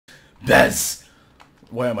Bez!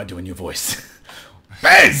 Why am I doing your voice?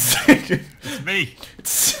 Bez! It's me.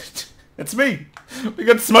 It's me. We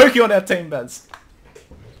got Smokey on our team, Bez.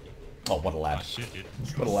 Oh, what a lad. Oh, shit, dude.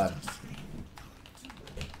 What a lad.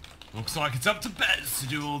 Looks like it's up to Baz to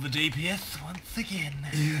do all the DPS once again.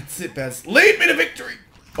 That's it, Bez. Lead me to victory!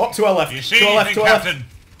 Oh, to our left. To our left, to our left.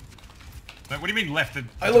 No, what do you mean left? Look,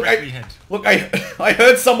 Look, I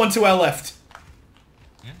heard someone to our left.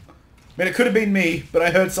 Yeah? I mean, it could have been me, but I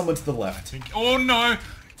heard someone to the left. Oh no!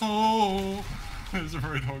 Oh! There's a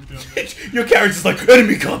roadhog down there. Your character's like,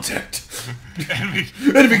 enemy contact! Enemy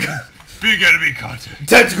contact! Big enemy contact!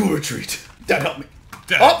 Tactical retreat! Dad, help me.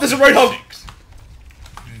 Dad, oh, there's a roadhog!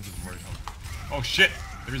 Oh shit!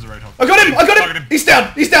 There is a roadhog. I got him! I got him! He's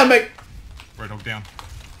down! He's down, mate! Roadhog down.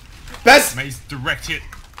 Baz! Mate's direct hit.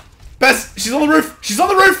 Baz! She's on the roof! She's on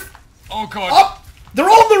the roof! Oh god! Oh! They're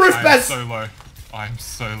all on the roof, Baz! I'm so low. I'm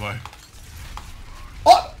so low.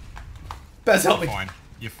 Oh! Baz, help me. Fine.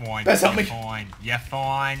 You're fine. Baz, help me. Fine. You're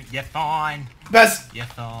fine. You're fine. Baz! You're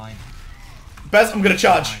fine. Baz, I'm gonna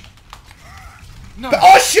charge. Fine. No.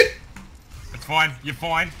 Oh shit! It's fine. You're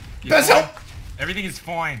fine. You're Baz, fine. help! Everything is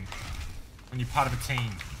fine when you're part of a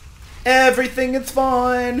team. Everything is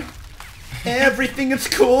fine. Everything is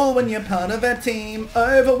cool when you're part of a team.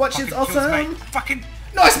 Overwatch is Fucking kills, awesome. mate. Fucking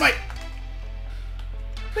Nice, mate.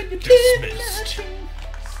 When you're dismissed.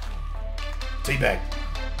 Teabag.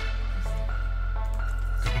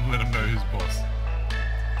 Couldn't let him know who's boss.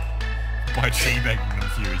 By teabagging them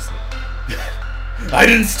furiously. I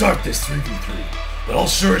didn't start this 3v3, but I'll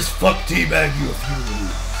sure as fuck teabag you if you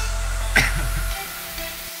lose.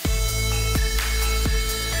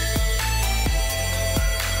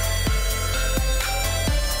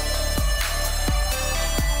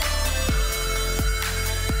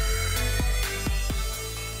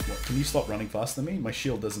 Can you stop running faster than me? My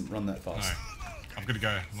shield doesn't run that fast. No. I've got to go.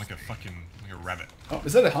 I'm like a fucking rabbit. Oh,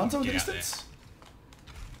 is that a hunter in the Get out distance?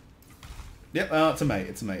 Yep, it's a mate.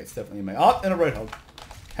 It's a mate. It's definitely a mate. Oh, and a roadhog.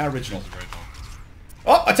 How original. There's a roadhog.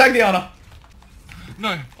 Oh, I tagged the Ana.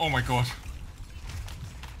 No. Oh my god.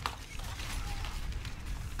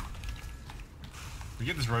 We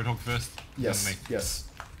get this roadhog first. Yes. Underneath. Yes.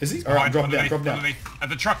 Is he? Alright, drop down. Drop down. Underneath. At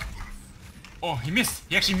the truck. Oh, he missed.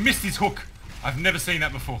 He actually missed his hook. I've never seen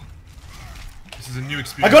that before. This is a new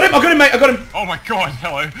experience. I got him! I got him, mate! I got him! Oh my god,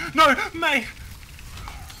 hello. No, mate!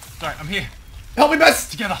 Sorry, I'm here. Help me, Baz!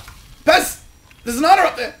 Together. Baz! There's an Ana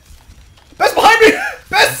up there! Baz, behind me!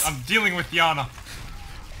 Baz! I'm dealing with Yana.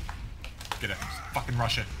 Get it. Fucking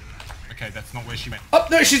rush it. Okay, that's not where she went. Oh,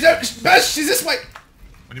 no, she's out! Baz, she's this way!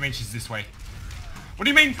 What do you mean she's this way? What do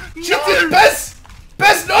you mean? She's No! this, Baz!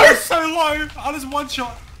 Baz, no! I'm so low! Oh, there's one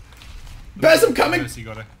shot. Baz, I'm coming! Mercy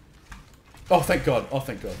got her. Oh, thank God. Oh,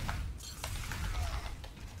 thank God.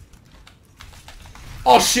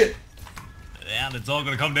 Oh, shit! And it's all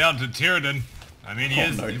gonna come down to Tyrodin. I mean, he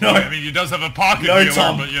is. No, I mean, he does have a pocket No, dealer,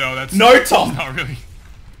 Tom. but you know that's No, Tom. not really.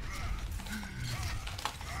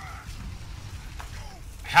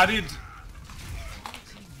 How did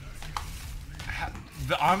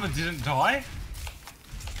the armor didn't die?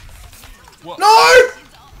 What? No!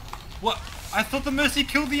 What? I thought the Mercy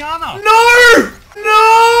killed the Ana. No!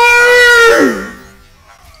 No!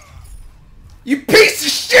 You piece of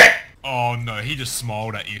shit! Oh no, he just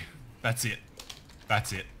smiled at you. That's it.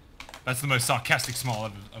 That's it. That's the most sarcastic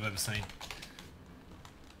smile I've ever seen.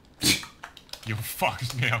 You're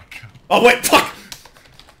fucked now. Oh wait, fuck!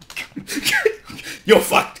 You're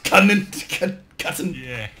fucked, Cutting.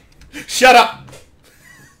 Yeah. Shut up!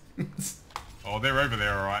 Oh, they're over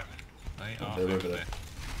there, alright. They are They're over there.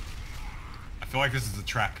 I feel like this is a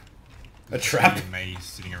trap. A trap? Me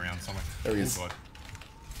sitting around somewhere. There he is. God.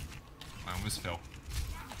 I almost fell.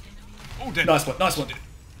 Oh, dead. Nice one, nice one.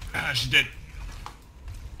 Ah, she's dead.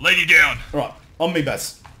 Lady down. Alright, on me,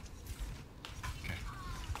 Baz. Okay.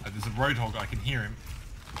 There's a roadhog. I can hear him.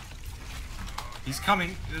 He's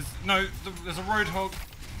coming. There's a roadhog.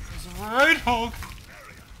 There's a roadhog.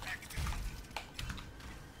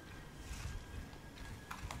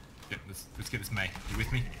 Yep, let's get this May. You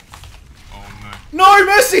with me? Oh no. No,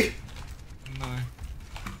 Mercy! No.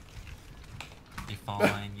 You're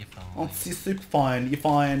fine, you're fine. Oh, you're super fine, you're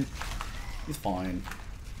fine. He's fine.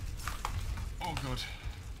 Oh god.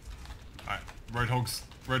 Alright, Roadhog's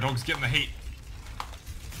getting the heat.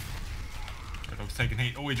 Roadhog's taking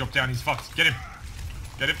heat. Oh, he dropped down, he's fucked. Get him!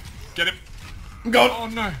 Get him! Get him! I'm gone! Oh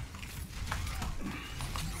no!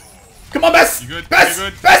 Come on, Baz! You good? Baz! You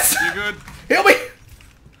good? Baz! You good? Heal me!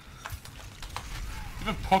 You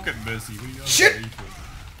have a pocket Mercy. What are you guys Shit! ready for?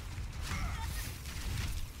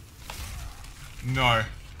 No.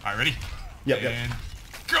 Alright, ready? Yep, yep. And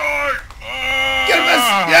go! Get him, Baz!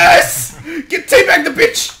 Yes! Get teabag the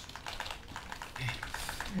bitch!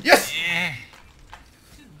 Yes! Yeah.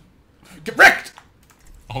 Get wrecked!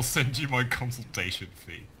 I'll send you my consultation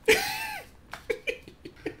fee.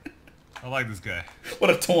 I like this guy. What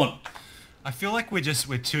a taunt. I feel like we're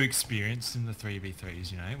too experienced in the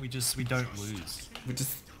 3v3s, you know? We don't lose. We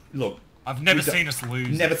just, look. I've never seen us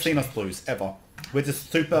lose. Never seen us lose, ever. We're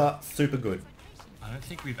just super, super good. I don't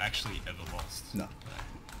think we've actually ever lost. No.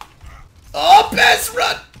 Oh, Baz,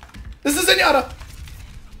 run! This is Zenyatta.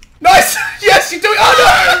 Nice! Yes, you do it!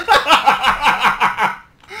 Oh, no!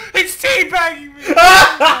 It's teabagging me!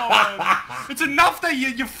 Oh, it's enough that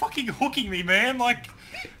you're fucking hooking me, man. Like...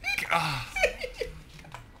 Oh,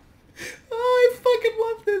 I fucking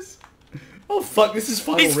love this. Oh, fuck, this is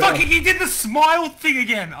final He's round. fucking... He did the smile thing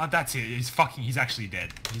again. Oh, that's it. He's fucking... He's actually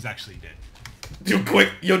dead. He's actually dead. You're quick.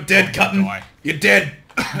 You're dead, Cutton. You're dead.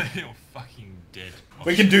 You're fucking dead. Oh,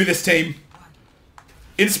 we can do this, team.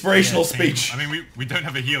 Inspirational speech. I mean, we don't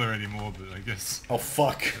have a healer anymore, but I guess... Oh,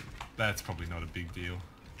 fuck. That's probably not a big deal.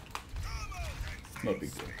 Not a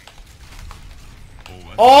big deal.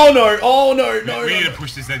 Oh, oh no! Oh no! No! We need to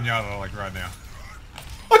push this Zenyatta like right now.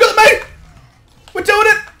 I got the mate! We're doing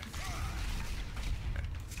it!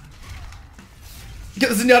 Get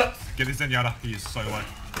the Zenyatta! Get this Zenyatta. He is so low.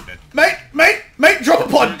 Dead. Mate! Drop a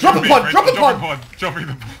pod! Drop a pod! Drop a pod! Drop the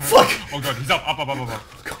pod. Fuck! Oh god, he's up.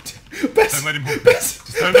 God damn. Best. Don't let him hook me.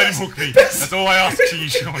 Just don't let him hook me. That's all I ask to you,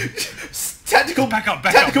 Sean. Tactical. Back up.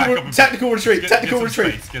 Tactical retreat. Tactical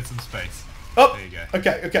retreat. Get some space. Up. There you go.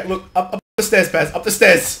 Okay. Look, up the stairs, Baz. Up the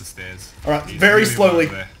stairs. Up the stairs. All right, very slowly.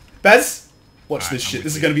 Baz, watch this shit.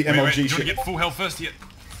 This is gonna be MLG shit. Do you want to get full health first? Yeah.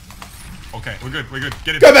 Okay, we're good.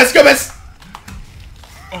 Get him. Go, Baz. Go, Baz.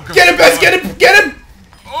 Oh, God. Get him, Baz. Get him.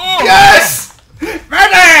 Oh, yes.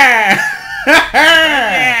 Murder.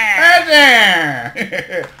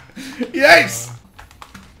 Yes.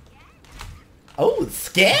 Oh,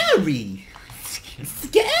 scary.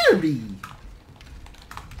 Scary.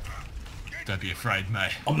 Don't be afraid,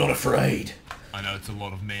 mate. I'm not afraid. I know it's a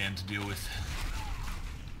lot of man to deal with.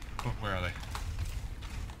 Oh, where are they?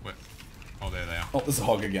 Where? Oh, there they are. Oh, there's a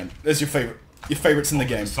hog again. There's your favorite. Your favorites in the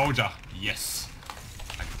game. Soldier. Yes.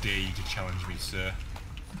 I dare you to challenge me, sir.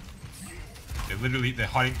 They're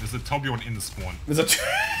hiding. There's a Torbjorn in the spawn. There's a...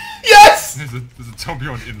 Yes! There's a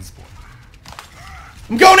Torbjorn in the spawn.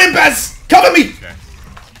 I'm going in, Baz! Cover me! Okay.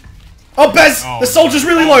 Oh, Baz! The soldier's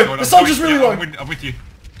really low! God, the soldier's really low! I'm with you.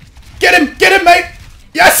 Get him, mate!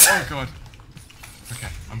 Yes! Oh, God. Okay,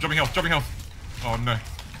 I'm dropping health. Oh, no.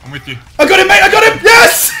 I'm with you. I got him, mate! I got him!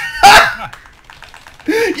 Yes!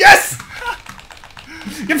 Yes!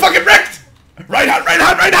 Get fucking wrecked! Reinhardt!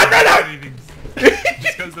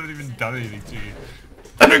 These guys haven't even done anything to you.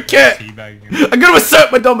 I don't care! I'm gonna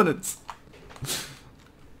assert my dominance!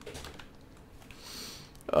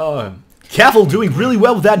 Careful, doing really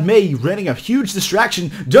well with that Mei, running a huge distraction.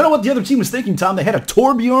 Don't know what the other team was thinking, Tom. They had a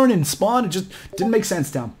Torbjorn in spawn. It just didn't make sense,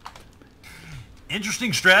 Tom.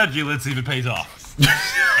 Interesting strategy. Let's see if it pays off.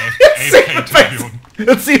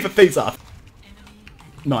 Let's see if it pays off.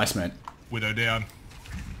 Nice, man. Widow down.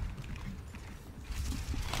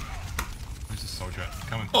 Where's the soldier?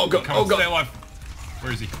 Come on. Oh, God. Come on, stay alive.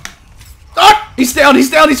 Where is he? Ah! He's down. He's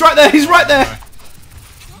right there. He's right there.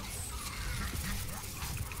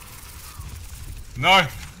 No,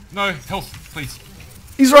 health, please.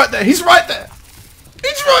 He's right there.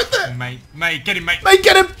 Mate, get him, mate. Mate,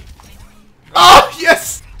 get him. Oh,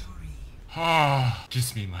 yes. Ah,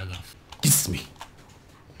 kiss me, my love. Kiss me.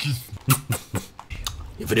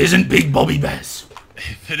 If it isn't Big Bobby Bass.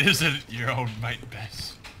 If it isn't your old mate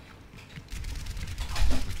Bass.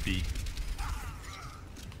 Would be.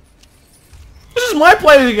 This is my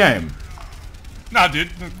play of the game. Nah,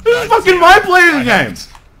 dude. This is fucking my play of the game.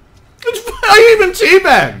 I even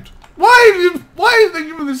teabagged. Why are they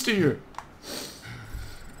giving this to you?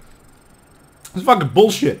 It's fucking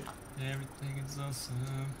bullshit. Everything is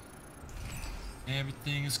awesome.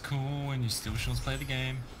 Everything is cool when you still shows play the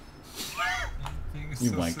game. Everything is You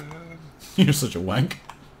so wank. sad. You're such a wank.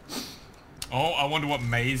 Oh, I wonder what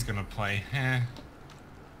May's gonna play.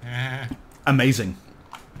 Amazing.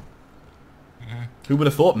 Who would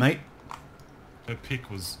have thought, mate? Her pick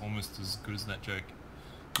was almost as good as that joke.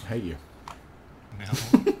 I hate you. Now,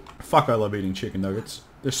 Fuck, I love eating chicken nuggets.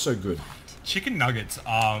 They're so good. chicken nuggets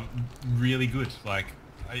are really good. Like,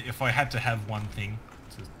 if I had to have one thing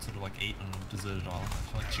to sort of like eat on a deserted island, I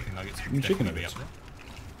feel like chicken nuggets would definitely be up there.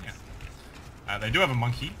 Yeah. They do have a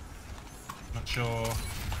monkey. Not sure.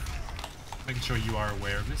 Making sure you are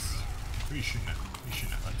aware of this. Who are you shooting at? Who are you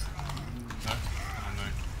shooting at, lads? No? Oh no.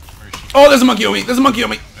 Where is she? Oh, there's a monkey on me. There's a monkey on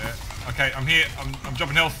me. Okay, I'm here. I'm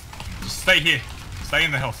dropping health. Just stay here. Stay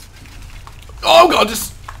in the health. Oh god,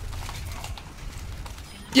 just...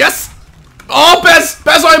 Yes! Oh, Baz!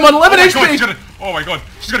 Baz, I'm on 11 HP! God, oh my god,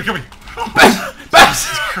 she's gonna kill me! Baz!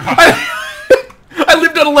 I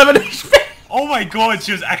lived on 11 HP! Oh my god,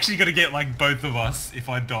 she was actually gonna get like both of us if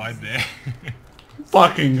I died there.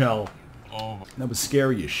 Fucking hell. Oh. That was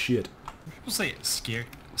scary as shit. People say it's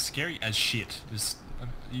scary as shit. Are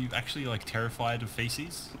you actually like terrified of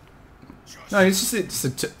feces? No, it's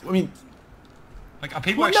just I mean... Like, are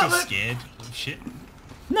people actually scared of shit?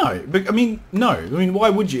 No, but I mean, no. I mean,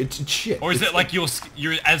 why would you? It's shit. Or is it like you're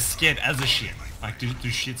as scared as a shit? Like, do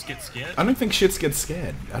shits get scared? I don't think shits get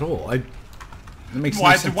scared at all. It makes no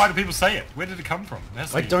why sense. Why do people say it? Where did it come from?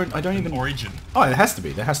 I don't even... Origin. Oh, there has to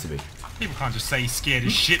be. There has to be. People can't just say scared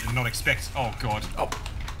as shit and not expect... Oh, God. Oh.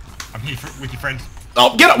 I'm here with your friend.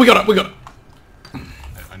 Oh, get up! We got it! We got it!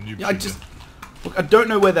 I knew... Yeah, Look, I don't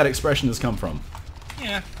know where that expression has come from.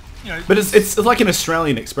 Yeah, you know... But it's like an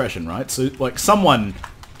Australian expression, right? So, like, someone...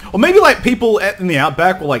 Or maybe, like, people in the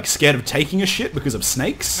outback were, like, scared of taking a shit because of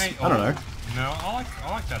snakes? Mate, I don't know. No, I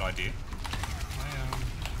like that idea.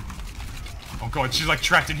 Oh, God, she's, like,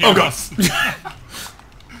 trapped in here Oh, with God. us.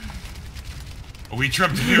 Are we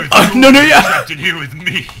trapped in here with you? No, yeah. Trapped in here with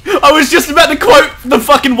me. I was just about to quote the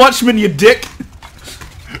fucking Watchman, you dick.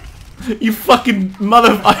 You fucking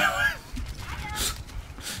mother...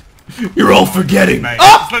 You're all forgetting. Mate,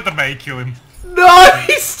 Oh! just let the maid kill him. No,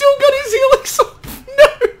 he's still got his helix on. No.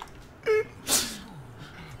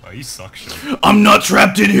 Oh, you suck shit. I'm not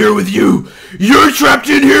trapped in here with you. You're trapped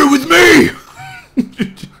in here with me.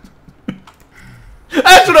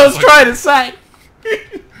 That's what I was trying to say.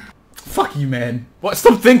 Fuck you, man. What?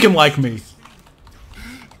 Stop thinking like me.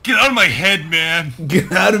 Get out of my head, man.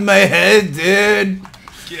 Get out of my head, dude.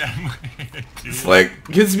 Get out of my head, dude. It's like,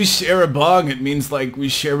 because we share a bong, it means like we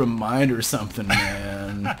share a mind or something,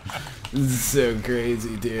 man. This is so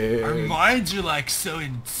crazy, dude. Our minds are like so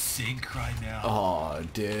in sync right now. Oh,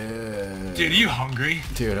 dude. Dude, are you hungry?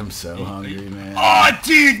 Dude, I'm so hungry, man. Oh,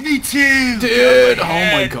 dude, me too. Dude, oh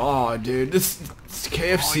my god, dude. This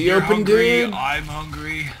KFC you're open, hungry, dude. I'm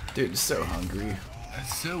hungry. Dude, so hungry.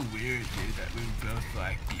 That's so weird, dude, that we would both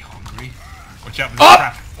like be hungry. Watch out for the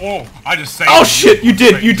trap. Oh, I just saved Oh shit, you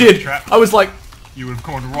did. Trap. I was like... You would have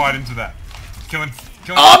gone right into that. Kill him.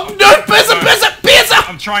 Kill him. Oh, no, Bazza!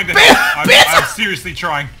 I'm trying to... Bazza! I'm seriously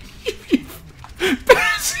trying.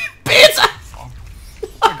 Bazza! Oh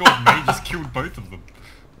my god, mate just killed both of them.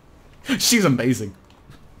 She's amazing.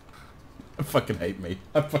 I fucking hate me.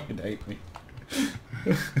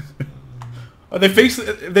 Oh, they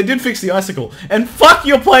did fix the icicle. And fuck,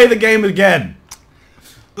 you'll play the game again.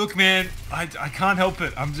 Look, man, I can't help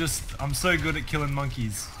it. I'm so good at killing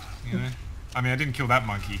monkeys, you know? I mean, I didn't kill that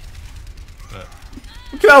monkey, but...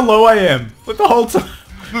 Look at how low I am. Look, the whole time.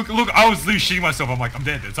 Look, I was literally shitting myself. I'm like, I'm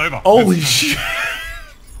dead. It's over. Holy shit.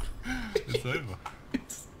 It's over.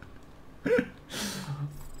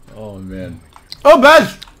 Oh, man. Oh,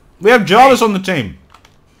 Baz! We have Jarvis on the team.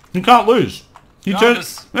 You can't lose. He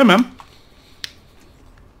turns... Yeah, man.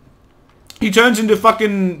 He turns into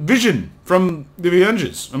fucking Vision from the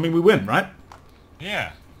Avengers. I mean, we win, right?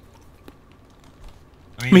 Yeah.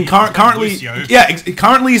 I mean, currently, yeah,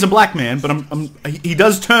 currently he's a black man, but he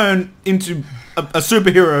does turn into a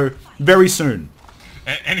superhero very soon.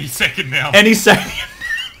 Any second now. Any second.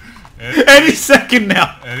 Any second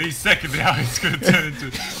now. Any second now, he's gonna turn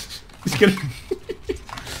into. He's gonna.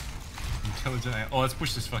 Intelligent. Oh, let's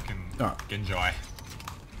push this fucking Genjai.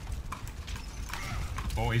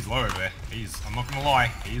 Oh, he's low over there. I'm not gonna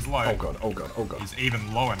lie, he's low. Oh god, oh god, oh god. He's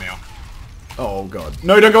even lower now. Oh god.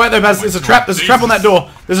 No, don't go out there, Baz. There's a trap. There's a trap on that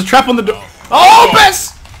door. There's a trap on the door. Oh,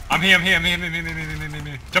 Baz! I'm here.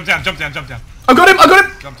 Jump down. I got him.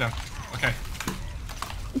 Jump down. Okay.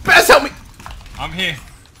 Baz, help me. I'm here.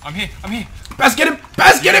 Baz, get him.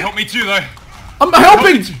 Baz, get him. Help me too, though. I'm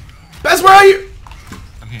helping. Baz, where are you?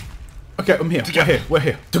 I'm here. Okay, I'm here. Together. We're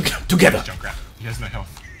here. Together. Jump grab. He has no health.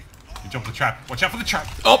 You jumped the trap. Watch out for the trap.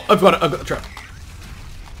 Oh, I've got it. I've got the trap.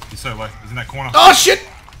 He's so low. He's in that corner. Oh shit!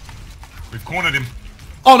 We've cornered him.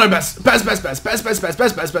 Oh no, Baz. Baz. Where's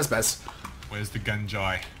the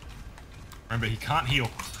Genjai? Remember, he can't heal.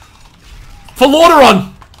 For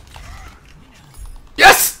Lordaeron!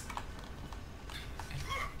 Yes!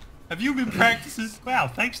 Have you been practicing? Wow,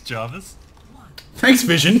 thanks, Jarvis. Thanks,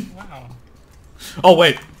 Vision. Wow. Oh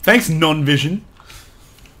wait, thanks, non-Vision.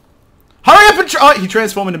 Hurry up and try. Oh, he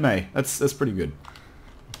transformed into May. That's pretty good.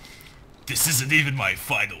 This isn't even my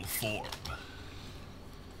final form.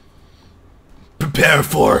 Prepare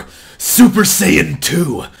for Super Saiyan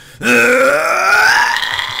 2.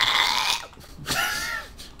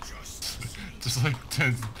 Just like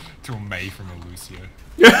to a Mei from a Lucio.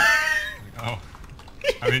 Oh.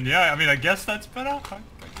 I mean, yeah, I guess that's better. I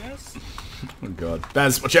guess. Oh god.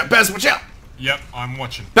 Baz, watch out! Baz, watch out! Yep, I'm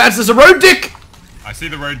watching. Baz, there's a road dick! I see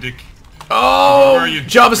the road dick. Oh! Where are you?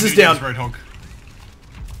 Jarvis is down. Roadhog.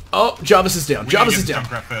 Oh, Jarvis is down. Jarvis is down.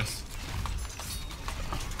 Junkrat first.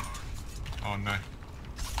 Oh no.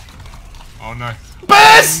 Oh no.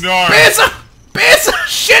 Baz! Oh, no! Bazza! Bazza!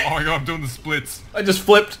 Shit! Oh my god, I'm doing the splits. I just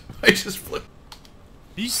flipped. I just flipped.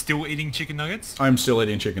 Are you still eating chicken nuggets? I'm still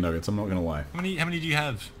eating chicken nuggets, I'm not gonna lie. How many do you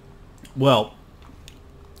have? Well,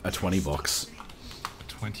 a 20 box. A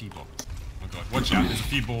 20 box. Oh my god, watch out, there's a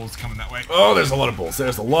few balls coming that way. Oh, there's a lot of balls.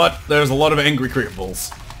 There's a lot of angry cricket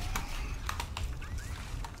balls.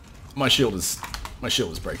 My shield is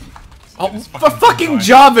breaking. Oh, for fucking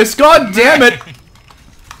Jarvis! God damn it!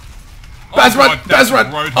 Baz, run! Baz,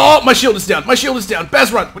 run! Oh, my shield is down! My shield is down!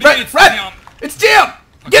 Baz, run! Run! It's down!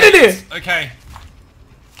 Get in here! Okay.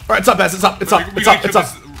 Alright, it's up, Baz. It's up. It's up. It's up. It's up.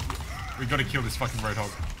 We gotta kill this fucking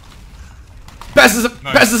Roadhog. Baz is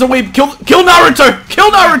a weeb. Kill Naruto!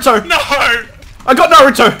 Kill Naruto! No! I got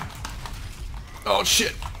Naruto! Oh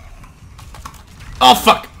shit. Oh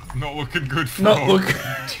fuck. Not looking good for Not looking.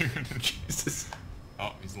 Jesus.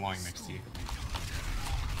 Oh, he's lying next to you.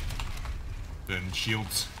 Burn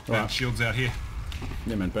shields. Burn shields out here.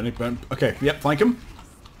 Yeah man, burn. Okay, yep, flank him.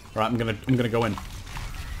 Alright, I'm gonna go in.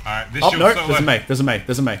 Alright, this oh, shield's no, so there's a Mei. There's a Mei.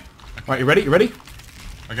 There's a Mei. Okay. Alright, you ready? You ready?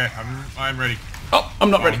 Okay, I'm ready. Oh, I'm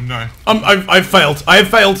not ready. No. I've failed. I have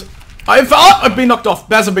failed. Oh, I've been knocked off.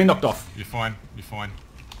 Baz, I've been knocked off. You're fine. You're fine.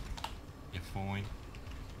 You're fine.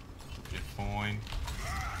 You're fine.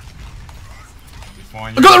 You're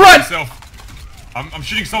fine. I got the right! Yourself. I'm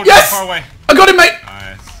shooting soldiers yes! far away. I got him, mate!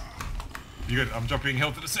 Nice. You good? I'm dropping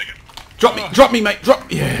health in a second. Drop me, mate. Drop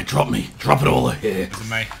me. Drop it all here. There's a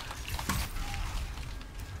Mei.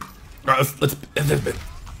 Alright, let's get the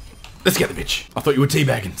bitch. I thought you were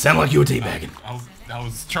teabagging. Sounded like you were teabagging. I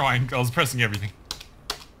was trying. I was pressing everything.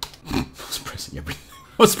 I was pressing everything.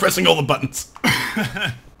 I was pressing all the buttons.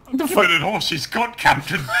 Give it all she's got,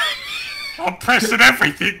 Captain. I'm pressing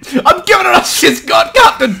everything. I'm giving it all she's got,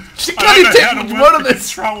 Captain. She can't take one of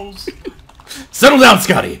this. Controls. Settle down,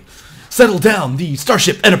 Scotty. Settle down. The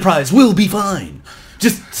Starship Enterprise will be fine.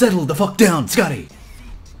 Just settle the fuck down, Scotty.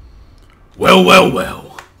 Well.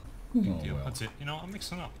 Yeah, that's it. You know, I'm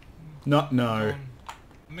mixing up. No.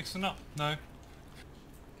 I'm mixing up. No.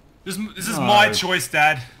 This is my choice,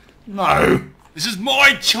 Dad. No. This is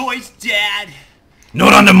my choice, Dad.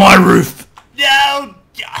 Not under my roof. No.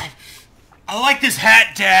 I like this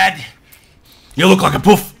hat, Dad. You look like a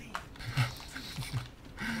poof.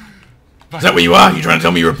 Is that what you are? You trying to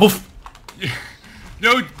tell me you're a poof?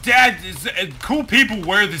 No, Dad. Cool people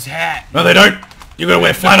wear this hat. No, they don't. You gotta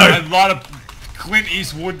wear flannel. A lot of Clint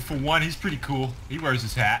Eastwood, for one. He's pretty cool. He wears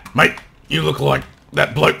his hat. Mate, you look like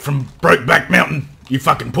that bloke from Brokeback Mountain. You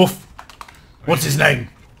fucking poof. What's his name?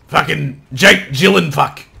 Fucking Jake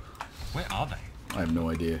Gyllenfuck. Where are they? I have no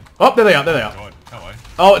idea. Oh, there they are. God, hello.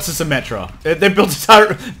 Oh, it's a Symmetra. They built a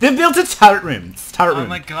turret. They built a turret room. It's turret room. Oh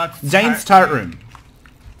my god. Jane's turret room.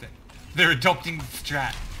 They're adopting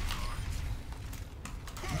strat.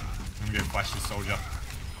 I'm gonna flash this soldier.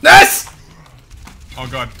 Yes! Oh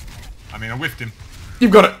god. I mean, I whiffed him.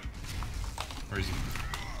 You've got it. Where is he?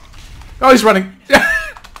 Oh, he's running.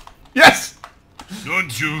 Yes!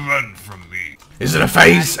 Don't you run from me. Is it a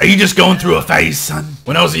phase? Are you just going through a phase, son?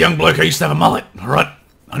 When I was a young bloke, I used to have a mullet. Alright?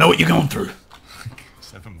 I know what you're going through.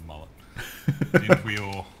 Just have a mullet. Didn't we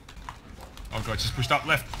all? Oh god, just pushed up.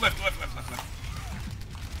 Left.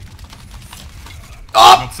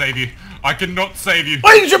 Oh! I cannot save you. I cannot save you.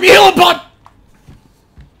 Why didn't you drop your healing pod?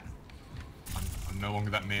 I'm no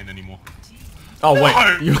longer that man anymore. Oh wait,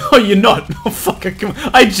 you're not. Oh fuck!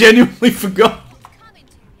 I genuinely forgot.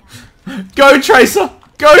 Go Tracer!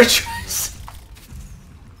 Go Tracer!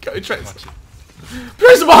 Go Tracer!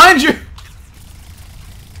 Tracer behind you!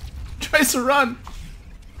 Tracer, run!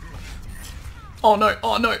 Oh no!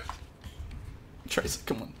 Oh no! Tracer,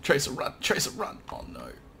 come on! Tracer, run! Tracer, run! Oh no!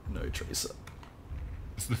 No Tracer.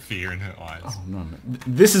 It's the fear in her eyes. Oh no!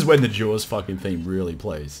 This is when the Jaws fucking theme really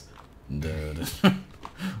plays.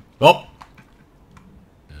 Oh!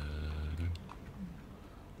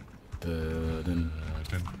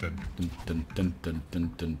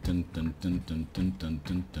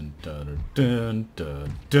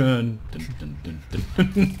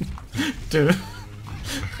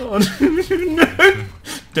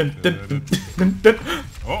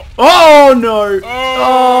 Oh no!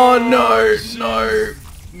 Oh no! No!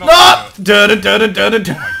 No!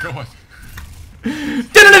 Oh my god!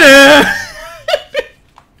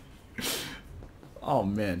 Oh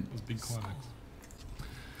man! That was a big climax.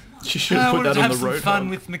 She should have put that on the road. Have some fun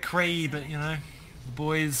with McCree, but you know, the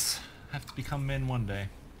boys have to become men one day.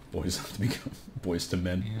 Boys have to become boys to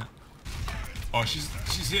men. Yeah. Oh, she's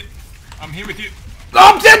hit. I'm here with you.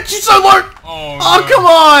 Oh, I'm dead. She's so low. Oh, oh no. Come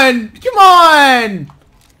on, come on.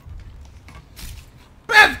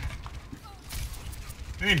 Baz.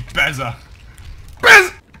 I mean Bazza.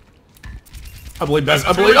 Baz. I believe Baz.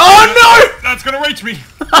 I believe. Oh no! That's gonna reach me.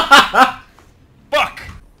 Fuck.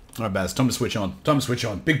 Alright, Baz. Time to switch on. Time to switch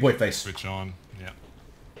on. Big boy face. Switch on. Yeah.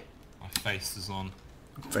 My face is on.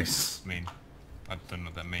 Face. I mean, I don't know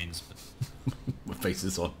what that means, but My face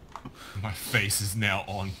is on. my face is now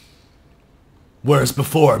on. Whereas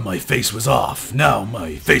before my face was off, now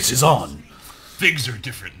my face is on. Things are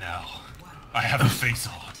different now. I have a face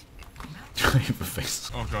on. I have a face.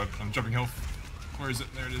 Oh god, I'm dropping health. Where is it?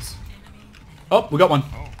 There it is. Oh, we got one.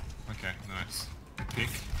 Oh, okay, nice. Pick.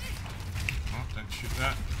 Oh, don't shoot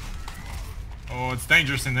that. Oh, it's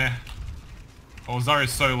dangerous in there. Oh,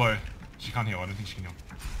 Zarya's so low. She can't heal. I don't think she can heal.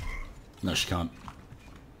 No, she can't.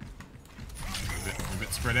 We're a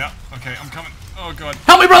bit spread out. Okay, I'm coming. Oh god.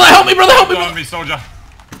 Help me, brother! Help me, brother! Help me! Go on me, soldier.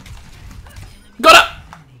 Got it!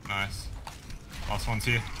 Nice. Last one's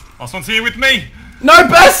here. Last one's here with me! No,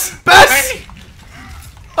 Baz! Baz! Hey!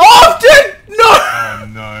 Oh, I'm dead! No! Oh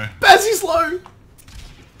no. Baz, he's low!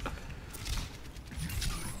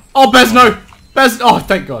 Oh, Baz, no! Baz, oh,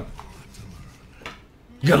 thank God.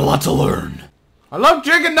 You got a lot to learn. I love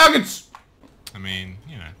chicken nuggets! I mean,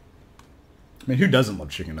 you know. I mean, who doesn't love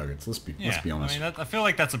chicken nuggets? Let's be honest. I mean, I feel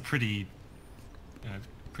like that's a pretty, you know,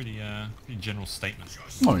 pretty general statement.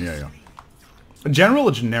 Oh, yeah, yeah. A general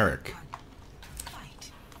or generic?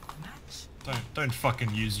 Don't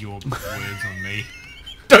fucking use your words on me.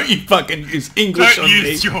 Don't you fucking use English Don't on me.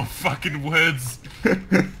 use your fucking words.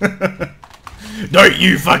 Don't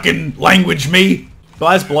you fucking language me.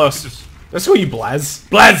 Blaz, below us. Let's call you Blaz.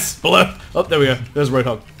 Blaz, below. Oh, there we go. There's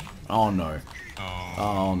Roadhog. Oh no. Oh.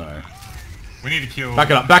 Oh no. We need to kill. Back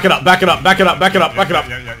it up, back it up, back it up, back it up, back it up, back it up.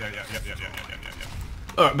 Yeah.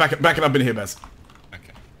 Alright, back it up in here, Baz.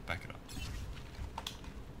 Okay, back it up.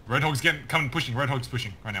 Roadhog's coming, pushing. Roadhog's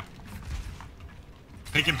pushing right now.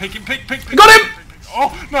 Peek him. Got him!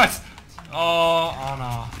 Oh, nice. Oh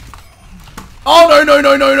no.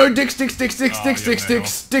 Oh no! Dicks. Fuck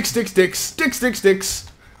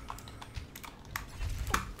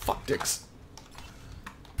Dicks.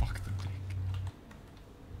 Fuck the dick.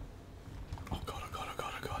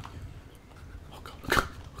 Oh god.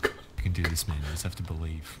 You can do this, man. You just have to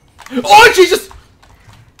believe. Oh Jesus!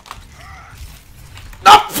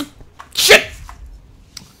 No! Shit!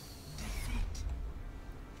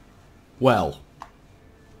 Well.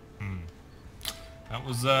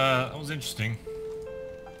 That was interesting.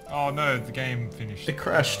 Oh no, the game finished. It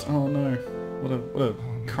crashed. Oh no. What a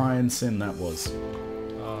crying sin that was.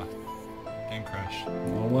 Game crashed.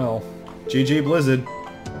 Oh well. GG Blizzard.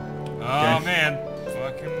 Oh man.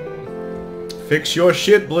 Fucking... Fix your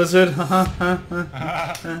shit, Blizzard. I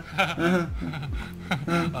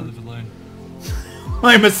live alone.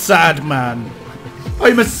 I'm a sad man.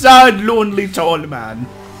 I'm a sad, lonely, tall man.